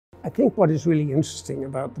I think what is really interesting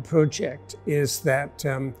about the project is that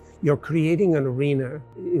you're creating an arena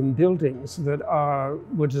in buildings that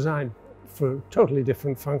were designed for totally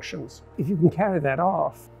different functions. If you can carry that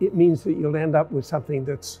off, it means that you'll end up with something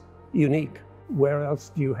that's unique. Where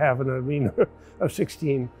else do you have an arena of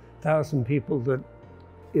 16,000 people that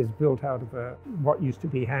is built out of what used to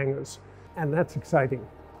be hangars? And that's exciting.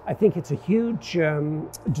 I think it's a huge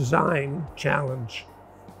design challenge,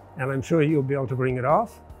 and I'm sure you'll be able to bring it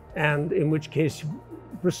off. And in which case,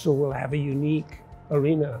 Bristol will have a unique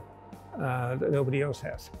arena that nobody else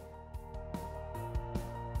has.